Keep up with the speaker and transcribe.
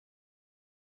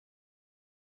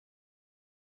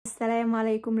Assalamu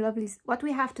alaikum, lovelies. What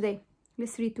we have today?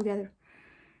 Let's read together.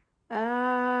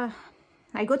 I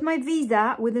got my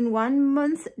visa within 1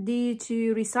 month due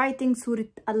to reciting Surah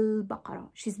Al-Baqarah.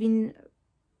 She's been,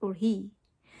 or he,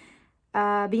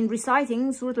 been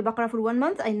reciting Surah Al-Baqarah for 1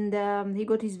 month, and he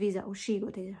got his visa, or she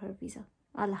got her visa.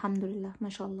 Alhamdulillah,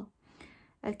 mashallah.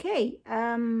 Okay,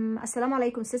 assalamu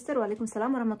alaikum, sister. Wa alaikum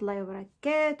salam wa rahmatullahi wa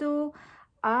barakatuh.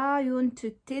 I want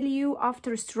to tell you,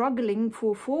 after struggling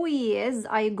for 4 years,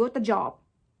 I got a job.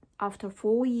 After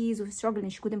 4 years of struggling,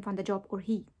 she couldn't find a job, or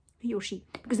he or she,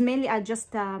 because mainly I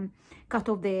just cut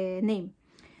off the name.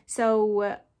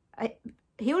 So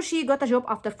he or she got a job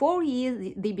after 4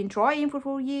 years. They've been trying for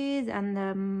 4 years,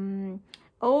 and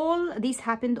all this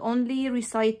happened only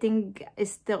reciting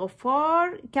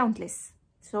istighfar, countless.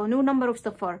 So no number of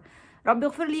istighfar. Rabbi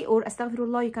Ghfirli or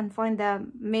Astaghfirullah, you can find the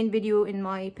main video in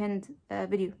my pinned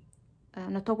video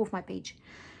on the top of my page.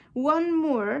 One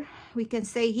more we can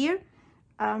say here.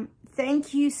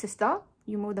 Thank you, sister.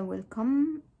 You're more than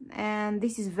welcome. And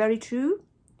this is very true.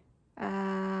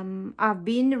 I've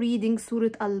been reading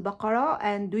Surah Al-Baqarah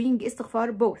and doing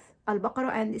istighfar, both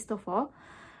Al-Baqarah and istighfar.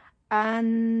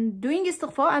 And doing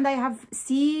istighfar, and I have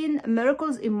seen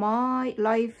miracles in my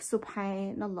life,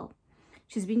 subhanallah.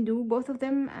 She's been doing both of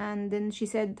them, and then she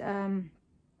said,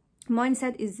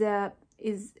 mindset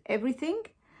is everything.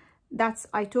 That's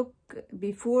I took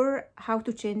before how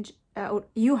to change, or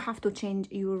you have to change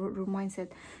your mindset.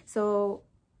 So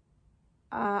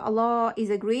Allah is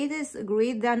the greatest,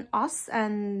 greater than us,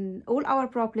 and all our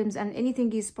problems and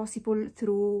anything is possible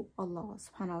through Allah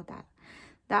subhanahu wa ta'ala.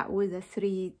 That was the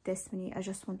 3 testimony I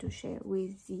just want to share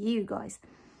with you guys.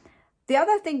 The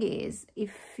other thing is,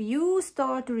 if you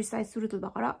start to recite Surah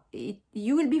Al-Baqarah,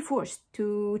 you will be forced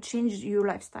to change your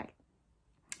lifestyle.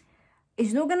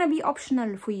 It's not gonna be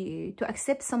optional for you to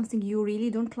accept something you really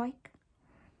don't like.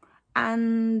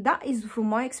 And that is from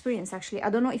my experience, actually. I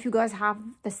don't know if you guys have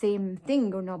the same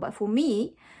thing or not, but for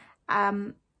me,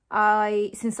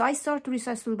 since I started to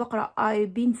recite Surah Al-Baqarah,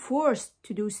 I've been forced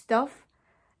to do stuff,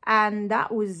 and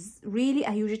that was really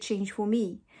a huge change for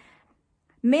me.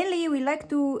 Mainly, we like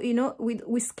to, you know,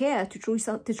 we're scared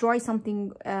to try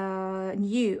something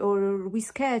new, or we're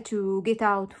scared to get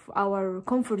out of our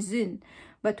comfort zone.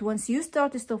 But once you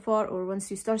start istighfar, or once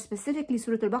you start specifically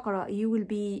Surah Al-Baqarah, you will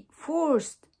be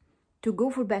forced to go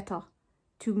for better,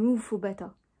 to move for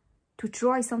better, to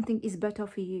try something is better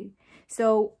for you.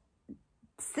 So,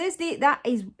 seriously,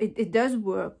 it does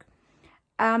work.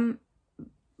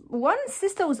 One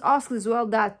sister was asked as well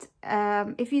that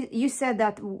if you said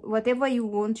that whatever you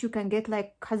want you can get,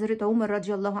 like Hazrat Umar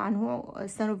radiallahu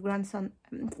anhu,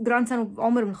 grandson of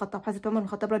Umar ibn Khattab, Hazrat Umar ibn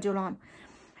Khattab radiallahu anhu.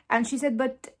 And she said,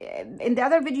 but in the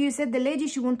other video you said the lady,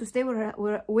 she wanted to stay with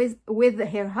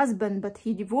her husband, but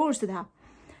he divorced her.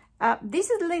 This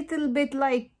is a little bit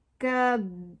like,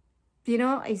 you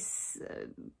know, it's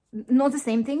not the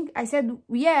same thing. I said,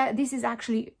 yeah, this is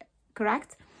actually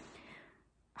correct.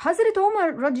 Hazrat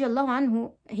Umar radiallahu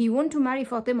anhu, he wanted to marry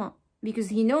Fatima because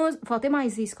he knows Fatima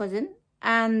is his cousin,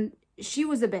 and she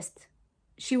was the best.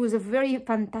 She was a very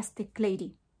fantastic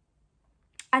lady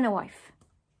and a wife.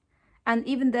 And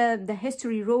even the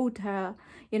history wrote her,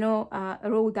 you know,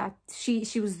 wrote that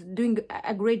she was doing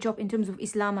a great job in terms of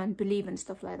Islam and belief and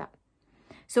stuff like that.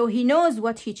 So he knows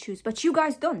what he chooses, but you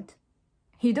guys don't.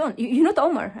 You don't. You're not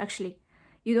Umar, actually.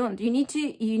 You don't. You need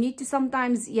to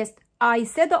sometimes, yes, I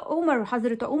said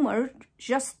Hazrat Umar,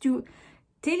 just to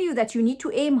tell you that you need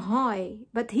to aim high.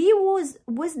 But he was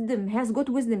wisdom, he has got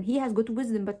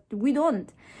wisdom, but we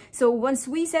don't. So once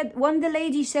the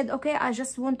lady said, okay, I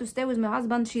just want to stay with my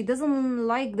husband, she doesn't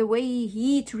like the way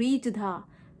he treated her.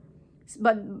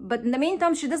 But in the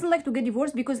meantime, she doesn't like to get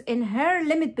divorced, because in her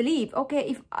limit belief,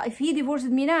 okay, if he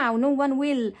divorces me now, no one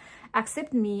will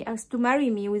accept me as to marry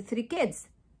me with 3 kids.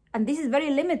 And this is very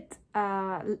limit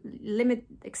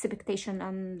expectation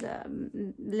and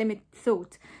limit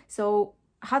thought. So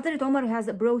Hazrat Umar has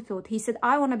a broad thought. He said,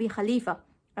 I want to be Khalifa.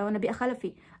 I want to be a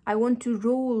Khalafi. I want to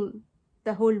rule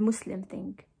the whole Muslim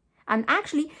thing. And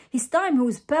actually, his time, he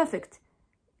was perfect.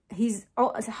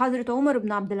 Hazrat Umar ibn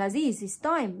Abdul Aziz, his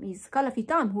time, his Khalafi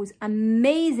time, who was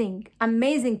amazing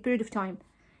period of time.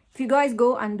 If you guys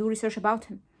go and do research about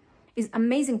him, is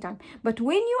amazing time. But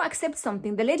when you accept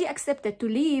something, the lady accepted to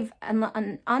leave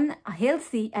an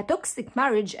unhealthy, a toxic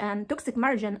marriage and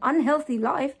unhealthy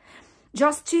life,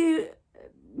 just to,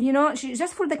 you know,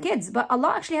 just for the kids. But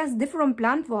Allah actually has a different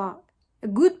plan for her, a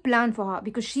good plan for her,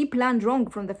 because she planned wrong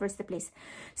from the first place.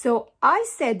 So I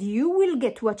said, you will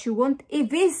get what you want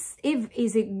if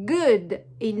is good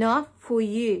enough for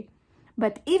you.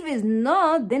 But if it's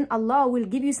not, then Allah will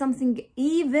give you something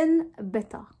even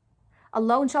better.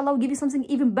 Allah inshallah will give you something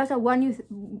even better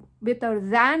better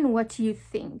than what you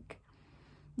think.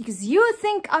 Because you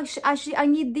think I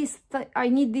need this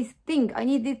thing,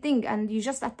 and you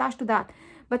just attach to that.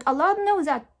 But Allah knows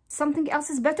that something else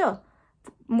is better,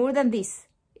 more than this.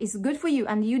 It's good for you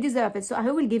and you deserve it, so He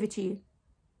will give it to you.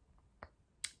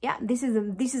 Yeah, this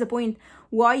is a point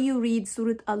why you read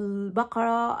Surah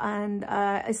Al-Baqarah and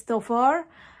Istighfar,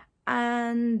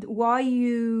 and why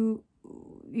you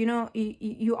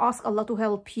ask Allah to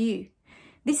help you.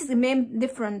 This is the main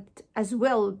difference as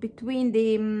well between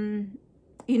the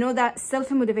that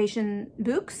self-motivation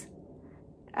books,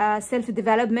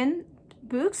 self-development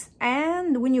books,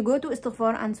 and when you go to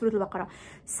Istighfar and Surah Al-Baqarah.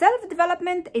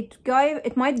 Self-development, it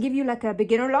might give you like a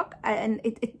beginner luck, and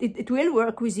it will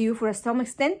work with you for some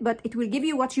extent, but it will give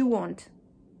you what you want,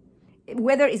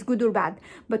 whether it's good or bad.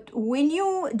 But when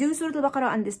you do Surah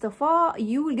Al-Baqarah and Istighfar,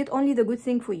 you will get only the good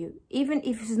thing for you, even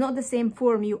if it's not the same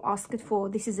form you ask it for.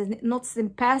 This is not the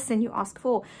same person you ask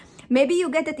for. Maybe you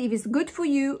get it if it's good for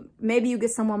you, maybe you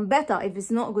get someone better if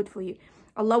it's not good for you.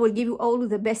 Allah will give you all of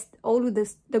the best, all of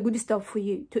the good stuff for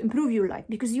you to improve your life,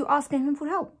 because you asking Him for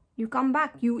help. You come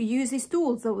back, you use His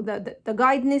tools, so the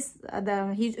guidance,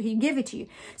 He gave it to you.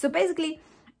 So basically,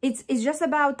 it's just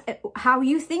about how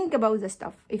you think about the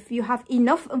stuff. If you have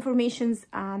enough informations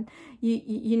and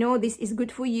you know this is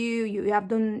good for you, you have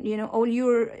done all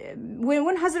your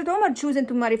when Hazrat Umar chosen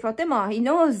to marry Fatima, he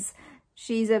knows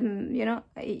she's a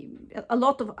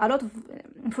lot of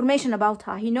information about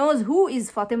her. He knows who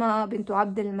is Fatima bint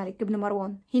Abdul Malik ibn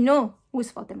Marwan. He knows who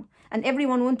is Fatima, and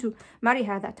everyone want to marry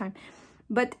her at that time.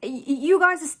 But you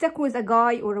guys stuck with a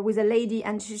guy or with a lady,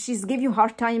 and she's give you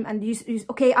hard time, and you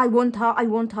okay, I want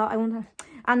her.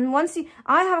 And once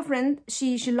I have a friend,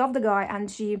 she loved the guy,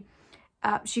 and she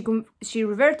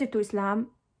reverted to Islam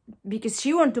because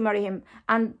she wanted to marry him.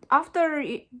 And after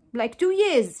like 2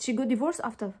 years, she got divorced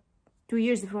after 2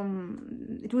 years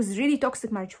from, it was really toxic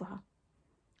marriage for her.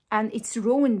 And it's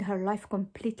ruined her life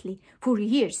completely for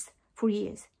years.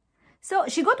 So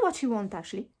she got what she wanted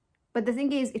actually. But the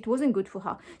thing is, it wasn't good for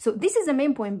her. So this is the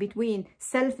main point between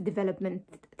self-development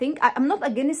thing. I'm not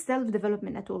against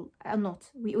self-development at all. I'm not.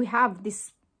 We have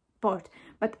this part.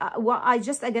 But what I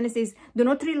just against is, do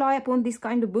not rely upon this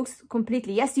kind of books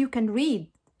completely. Yes, you can read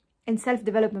in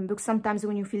self-development books sometimes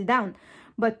when you feel down.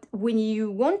 But when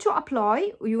you want to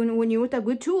apply, when you want a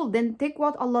good tool, then take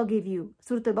what Allah gave you.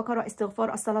 Surah Al-Baqarah,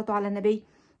 Istighfar, As-Salatu ala Nabi.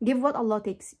 Give what Allah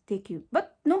take you.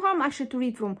 But no harm actually to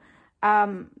read from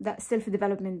that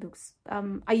self-development books.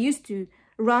 I used to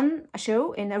run a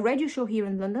show in a radio show here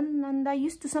in London, and I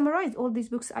used to summarize all these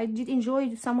books. I did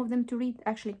enjoy some of them to read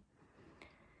actually.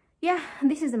 Yeah,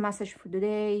 this is the message for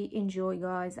today. Enjoy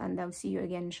guys, and I'll see you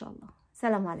again inshallah.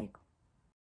 Assalamu alaikum.